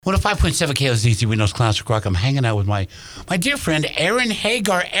105.7 KOZZ, we knows Classic Rock. I'm hanging out with my dear friend, Aaron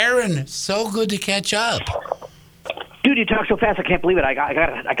Hagar. Aaron, so good to catch up. Dude, you talk so fast, I can't believe it. I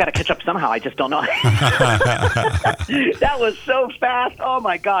got to catch up somehow. I just don't know. That was so fast. Oh,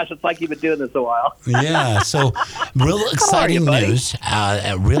 my gosh. It's like you've been doing this a while. Yeah, so real exciting news.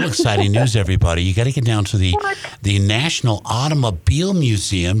 Real exciting news, everybody. You got to get down to the National Automobile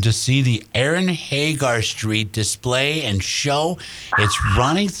Museum to see the Aaron Hagar Street display and show. It's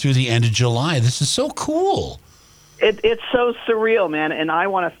running through the end of July. This is so cool. It's so surreal, man, and I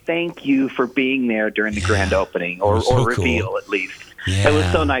want to thank you for being there during the grand opening, or reveal, cool. At least. Yeah. It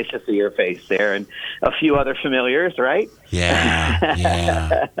was so nice to see your face there, and a few other familiars, right?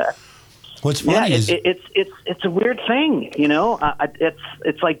 Yeah. What's funny is it's a weird thing, you know.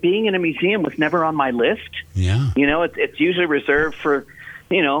 It's like being in a museum was never on my list. Yeah, you know, it's usually reserved for,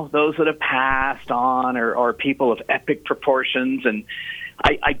 you know, those that have passed on or people of epic proportions. And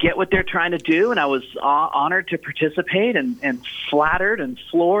I get what they're trying to do, and I was honored to participate and flattered and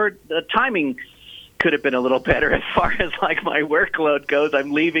floored. The timing could have been a little better as far as like my workload goes.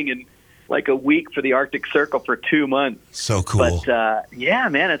 I'm leaving in like a week for the Arctic Circle for 2 months. So cool. But yeah,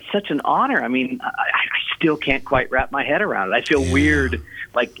 man, it's such an honor. I mean, I still can't quite wrap my head around it. I feel weird,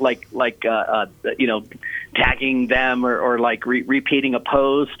 like you know, tagging them or like repeating a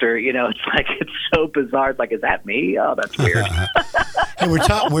post, or, you know, it's like, it's so bizarre. It's like, is that me? Oh, that's weird. Hey,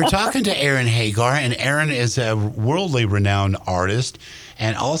 we're talking to Aaron Hagar, and Aaron is a worldly renowned artist,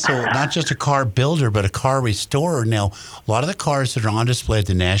 and also not just a car builder, but a car restorer. Now, a lot of the cars that are on display at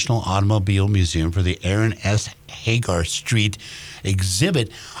the National Automobile Museum for the Aaron S. Hagar Street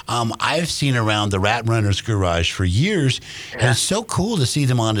exhibit, I've seen around the Rat Runner's garage for years, and it's so cool to see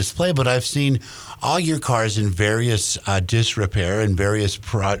them on display. But I've seen all your cars in various disrepair and various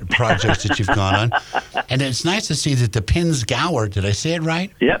projects that you've gone on, and it's nice to see that the Pinzgauer, did I say it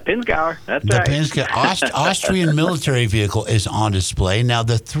right? Yeah, Pinzgauer, that's right. The Pinzgauer, Austrian military vehicle is on display. Now,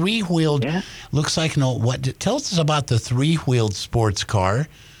 the three-wheeled, looks like, tell us about the three-wheeled sports car.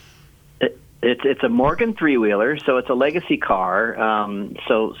 It's a Morgan three-wheeler, so it's a legacy car.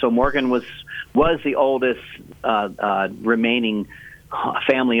 So Morgan was the oldest remaining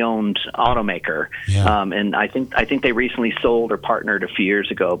family-owned automaker, and I think they recently sold or partnered a few years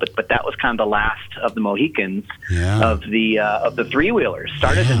ago. But that was kind of the last of the Mohicans of the three-wheelers.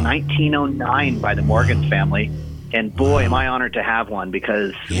 Started in 1909 by the Morgan family, and boy, am I honored to have one,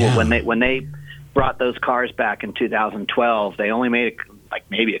 because when they brought those cars back in 2012, they only made like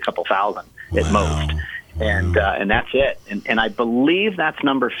maybe a couple thousand at most. And that's it. And I believe that's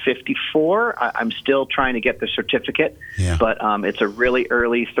number 54. I'm still trying to get the certificate, but it's a really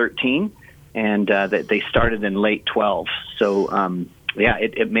early 13, and they started in late 12. So,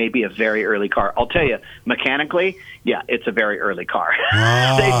 it may be a very early car. I'll tell you, mechanically, it's a very early car.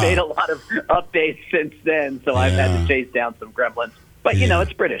 They've made a lot of updates since then, so I've had to chase down some gremlins. But, you know,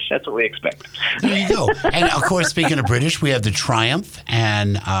 it's British. That's what we expect. There you go. And, of course, speaking of British, we have the Triumph.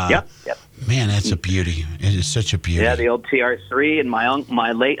 And, man, that's a beauty. It is such a beauty. Yeah, the old TR3 and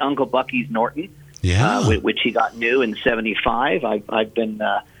my late Uncle Bucky's Norton, which he got new in 75. I've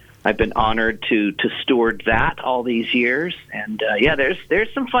been honored to steward that all these years. And,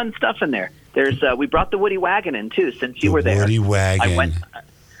 there's some fun stuff in there. We brought the Woody Wagon in, too, since you were there. Woody Wagon.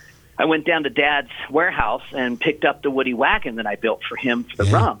 I went down to Dad's warehouse and picked up the Woody Wagon that I built for him for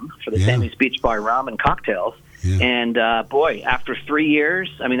the rum, for the Sammy's Beach Bar rum and cocktails. Yeah. And, boy, after 3 years,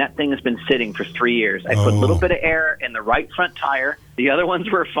 I mean, that thing has been sitting for 3 years. I put a little bit of air in the right front tire. The other ones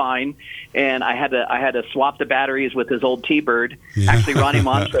were fine. And I had to swap the batteries with his old T-Bird. Actually, Ronnie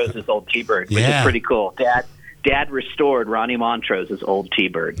Montrose's old T-Bird, which is pretty cool. Dad restored Ronnie Montrose's old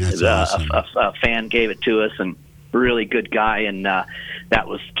T-Bird. That's awesome. A fan gave it to us, and really good guy, and that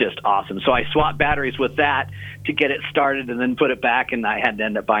was just awesome. So I swapped batteries with that to get it started, and then put it back, and I had to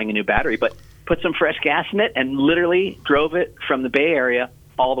end up buying a new battery. But put some fresh gas in it and literally drove it from the Bay Area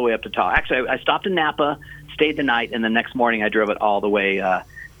all the way up to Tahoe. Actually, I stopped in Napa, stayed the night, and the next morning I drove it all the way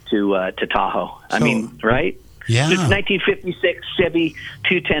to Tahoe. I mean, right? Yeah. It's 1956 Chevy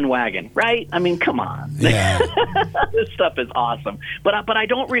 210 wagon, right? I mean, come on. Yeah. This stuff is awesome. But I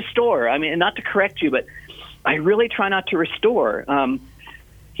don't restore. I mean, not to correct you, but I really try not to restore.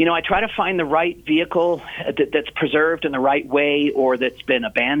 You know, I try to find the right vehicle that's preserved in the right way, or that's been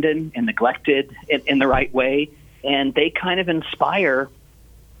abandoned and neglected in the right way, and they kind of inspire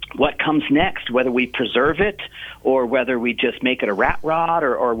what comes next, whether we preserve it or whether we just make it a rat rod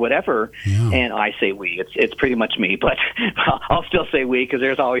or whatever. Yeah. And I say we. It's pretty much me, but I'll still say we, because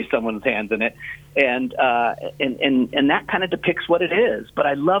there's always someone's hands in it. And that kind of depicts what it is. But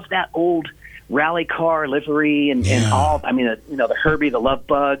I love that old rally car livery and all. I mean, the Herbie the Love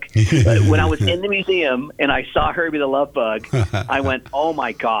Bug. When I was in the museum and I saw Herbie the Love Bug, I went, oh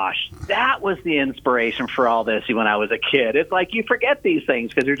my gosh, that was the inspiration for all this when I was a kid. It's like you forget these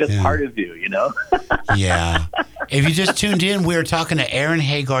things because they're just part of you, Yeah. If you just tuned in, we were talking to Aaron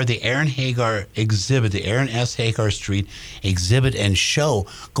Hagar, the Aaron Hagar exhibit, the Aaron S. Hagar Street exhibit and show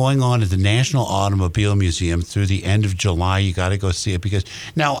going on at the National Automobile Museum through the end of July. You got to go see it because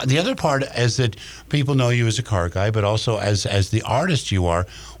now the other part is that people know you as a car guy, but also as the artist you are.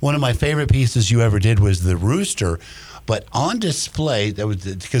 One of my favorite pieces you ever did was the rooster, but on display, that was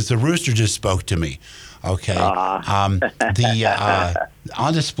because the rooster just spoke to me. Okay. On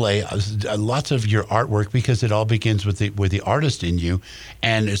display, lots of your artwork because it all begins with the artist in you.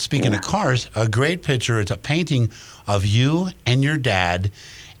 And speaking of cars, a great picture. It's a painting of you and your dad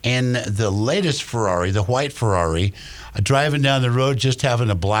in the latest Ferrari, the white Ferrari, driving down the road, just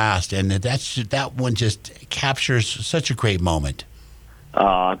having a blast. And that one just captures such a great moment.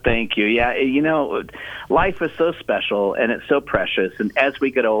 Oh, thank you. Yeah, life is so special and it's so precious. And as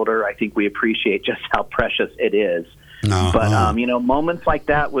we get older, I think we appreciate just how precious it is. But, moments like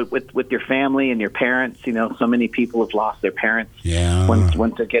that with your family and your parents, so many people have lost their parents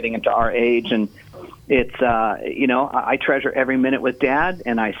once they're getting into our age. And it's, I treasure every minute with Dad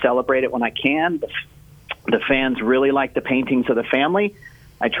and I celebrate it when I can. The fans really like the paintings of the family.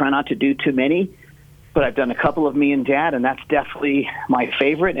 I try not to do too many. But I've done a couple of me and Dad, and that's definitely my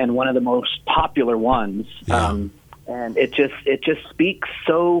favorite and one of the most popular ones. Yeah. And it just speaks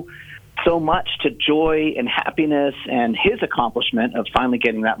so much to joy and happiness and his accomplishment of finally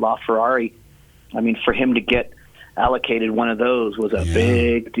getting that LaFerrari. I mean, for him to get allocated one of those was a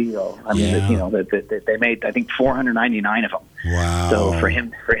big deal. I mean, they made, I think, 499 of them. Wow. So for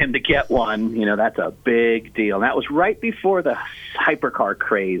him to get one, that's a big deal. And that was right before the hypercar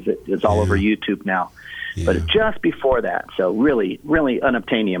craze. It's all over YouTube now. Yeah. But just before that. So really, really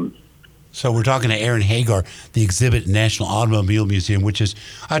unobtainium. So we're talking to Aaron Hagar, the exhibit National Automobile Museum, which is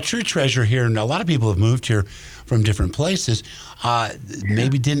a true treasure here. And a lot of people have moved here from different places.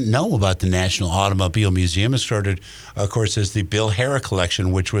 Maybe didn't know about the National Automobile Museum. It started, of course, as the Bill Harrah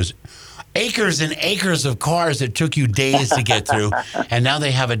collection, which was acres and acres of cars that took you days to get through. And now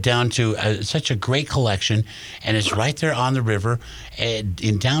they have it down to such a great collection. And it's right there on the river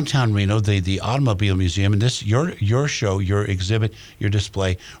in downtown Reno, the Automobile Museum. And this, your show, your exhibit, your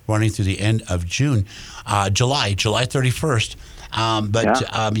display running through the end of June, July 31st.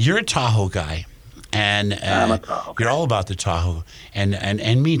 But you're a Tahoe guy. And you're all about the Tahoe,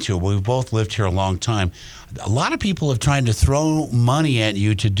 and me too. We've both lived here a long time. A lot of people have tried to throw money at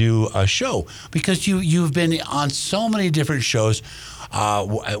you to do a show because you've been on so many different shows,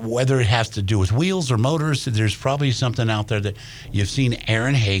 whether it has to do with wheels or motors. There's probably something out there that you've seen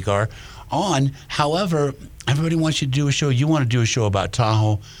Aaron Hagar on. However, everybody wants you to do a show. You want to do a show about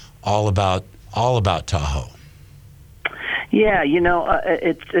Tahoe, all about Tahoe. Yeah,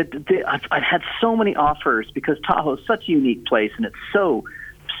 I've had so many offers because Tahoe is such a unique place and it's so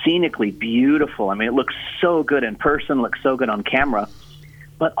scenically beautiful. I mean, it looks so good in person, looks so good on camera.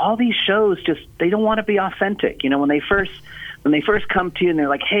 But all these shows they don't want to be authentic. When they first come to you and they're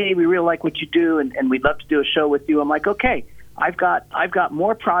like, "Hey, we really like what you do and we'd love to do a show with you." I'm like, "Okay, I've got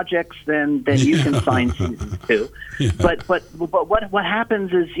more projects than you can sign seasons to." Yeah. But what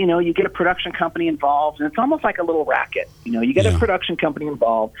happens is, you get a production company involved, and it's almost like a little racket. You get a production company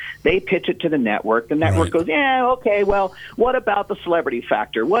involved, they pitch it to the network. The network goes, "Yeah, okay, well, what about the celebrity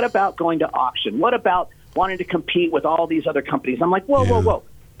factor? What about going to auction? What about wanting to compete with all these other companies?" I'm like, whoa.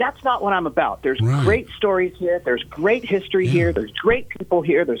 That's not what I'm about. There's great stories here. There's great history here. There's great people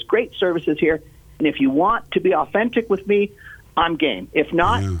here. There's great services here. And if you want to be authentic with me, I'm game. If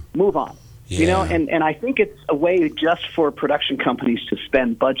not, move on. And I think it's a way just for production companies to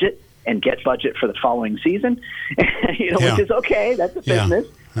spend budget and get budget for the following season, which is okay. That's a business.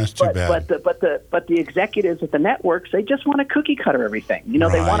 That's too bad. But the executives at the networks, they just want to cookie cutter everything.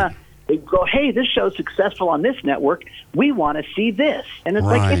 They go, "Hey, this show's successful on this network. We want to see this." And it's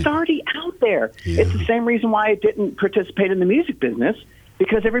like, it's already out there. Yeah. It's the same reason why I didn't participate in the music business,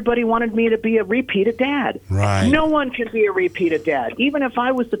 because everybody wanted me to be a repeat of Dad. Right. No one can be a repeat of Dad. Even if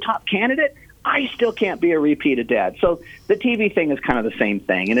I was the top candidate, I still can't be a repeat of Dad. So the TV thing is kind of the same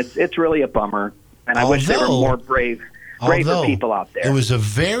thing, and it's really a bummer. And I wish there were more braver people out there. It was a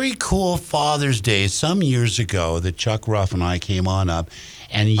very cool Father's Day some years ago that Chuck Ruff and I came on up,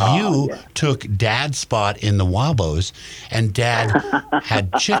 and you took Dad's spot in the Wabos, and Dad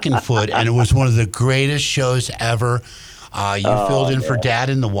had chicken foot, and it was one of the greatest shows ever. You filled in for Dad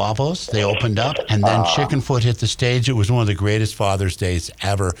in the Wobbles. They opened up, and then Chickenfoot hit the stage. It was one of the greatest Father's Days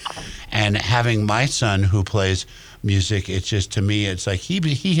ever. And having my son who plays music, it's just, to me, it's like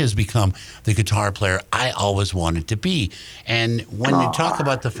he has become the guitar player I always wanted to be. And when you talk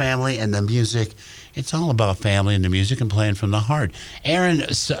about the family and the music, it's all about family and the music and playing from the heart. Aaron,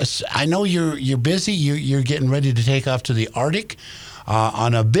 I know you're busy. You're getting ready to take off to the Arctic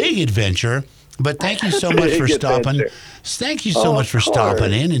on a big adventure. But thank you so much for stopping. Thank you so much for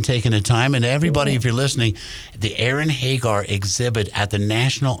stopping in and taking the time. And everybody, if you're listening, the Aaron Hagar exhibit at the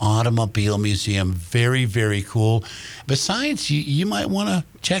National Automobile Museum, very, very cool. Besides, you might want to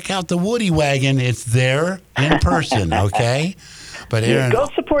check out the Woody Wagon. It's there in person, okay? But Aaron, go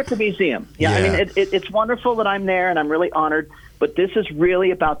support the museum. Yeah. I mean, it's wonderful that I'm there, and I'm really honored. But this is really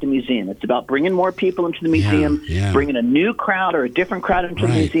about the museum. It's about bringing more people into the museum, bringing a new crowd or a different crowd into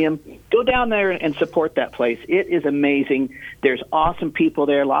the museum. Go down there and support that place. It is amazing. There's awesome people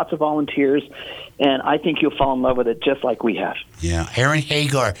there, lots of volunteers, and I think you'll fall in love with it just like we have. Yeah. Aaron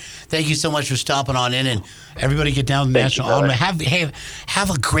Hagar, thank you so much for stopping on in, and everybody get down to the National Automobile. Have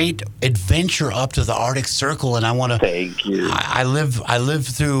a great adventure up to the Arctic Circle, and I want to thank you. I live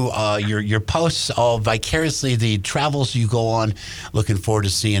through your posts all vicariously, the travels you go on. Looking forward to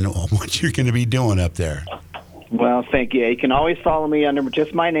seeing what you're going to be doing up there. Well, thank you. You can always follow me under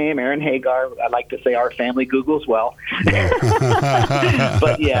just my name, Aaron Hagar. I like to say our family Google as well.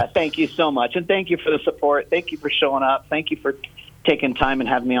 But yeah, thank you so much. And thank you for the support. Thank you for showing up. Thank you for taking time and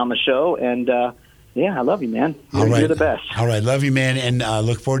having me on the show. And yeah, I love you, man. You're the best. All right. Love you, man. And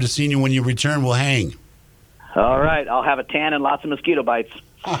look forward to seeing you when you return. We'll hang. All right. I'll have a tan and lots of mosquito bites.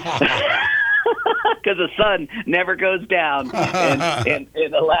 Because the sun never goes down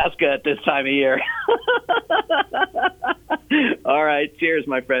in Alaska at this time of year. All right. Cheers,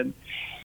 my friend.